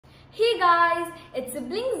Hey guys, it's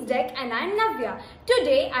Siblings Deck and I'm Navya.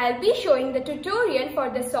 Today I'll be showing the tutorial for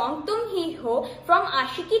the song Tum Hi Ho from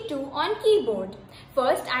Aashiqui 2 on keyboard.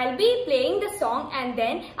 First I'll be playing the song and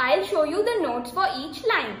then I'll show you the notes for each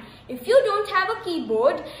line. If you don't have a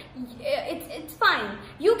keyboard, it's fine.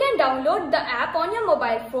 You can download the app on your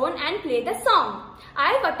mobile phone and play the song.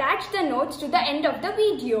 I've attached the notes to the end of the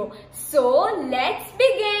video. So let's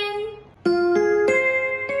begin.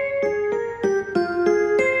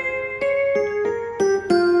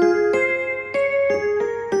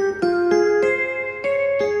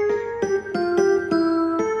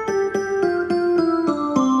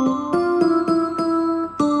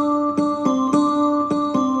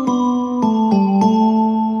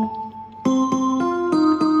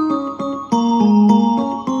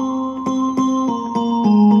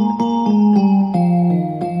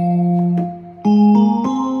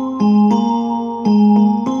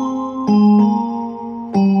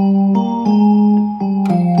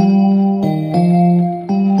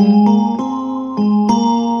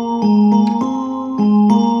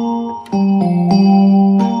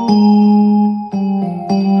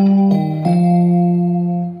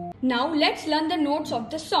 Now let's learn the notes of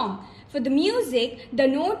the song. For the music, the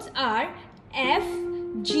notes are F,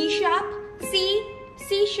 G sharp, C,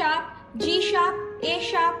 C sharp, G sharp, A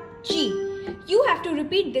sharp, G. You have to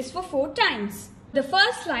repeat this for 4 times. The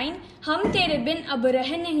first line, Hum tere bin ab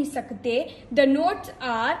reh nahi sakte. The notes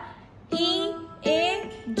are E, A,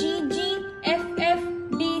 G, G, F, F,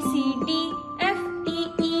 D, C, D, F, E,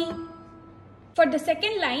 E. For the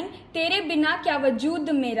second line, Tere bina kya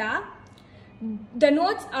wajood mera. The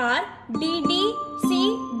notes are D, D, C,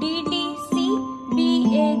 D, D, C, B,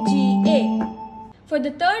 A, G, A. For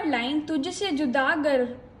the third line, Tujhse juda agar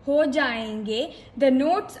ho jayenge. The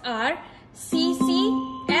notes are C,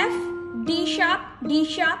 C, F, D sharp, D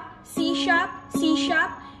sharp, C sharp, C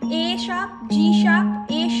sharp, A sharp, G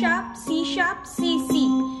sharp, A sharp, C sharp, C, C.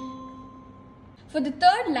 For the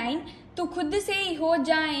third line, Tu khud se hi ho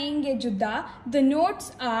jayenge juda. The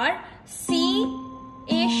notes are C,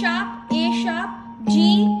 A sharp, A sharp,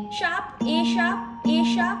 G sharp, A sharp, A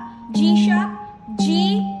sharp, G sharp,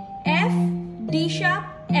 G, F, D sharp,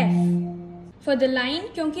 F. For the line,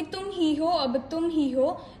 क्योंकि तुम ही हो अब तुम ही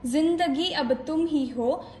हो, जिंदगी अब तुम ही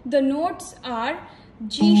हो. The notes are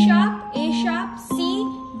G sharp, A sharp, C,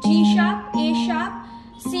 G sharp, A sharp,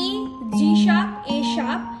 C, G sharp, A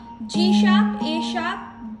sharp, G sharp, A sharp,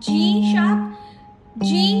 G sharp,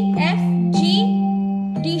 G, F, G,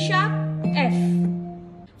 D sharp, F.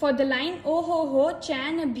 For the line ओ हो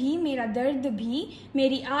चैन भी मेरा दर्द भी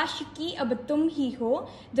मेरी आशिकी अब तुम ही हो.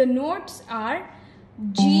 The notes are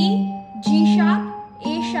G, G sharp,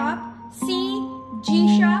 A sharp, C,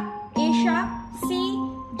 G sharp, A sharp, C,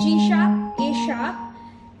 G sharp, A sharp,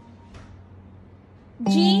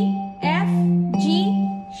 G, F, G,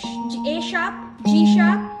 A sharp, G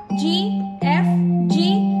sharp, G, F, G,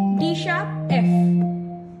 D sharp, F.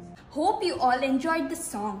 Hope you all enjoyed the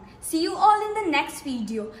song. See you all in the next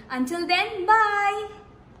video. Until then, bye.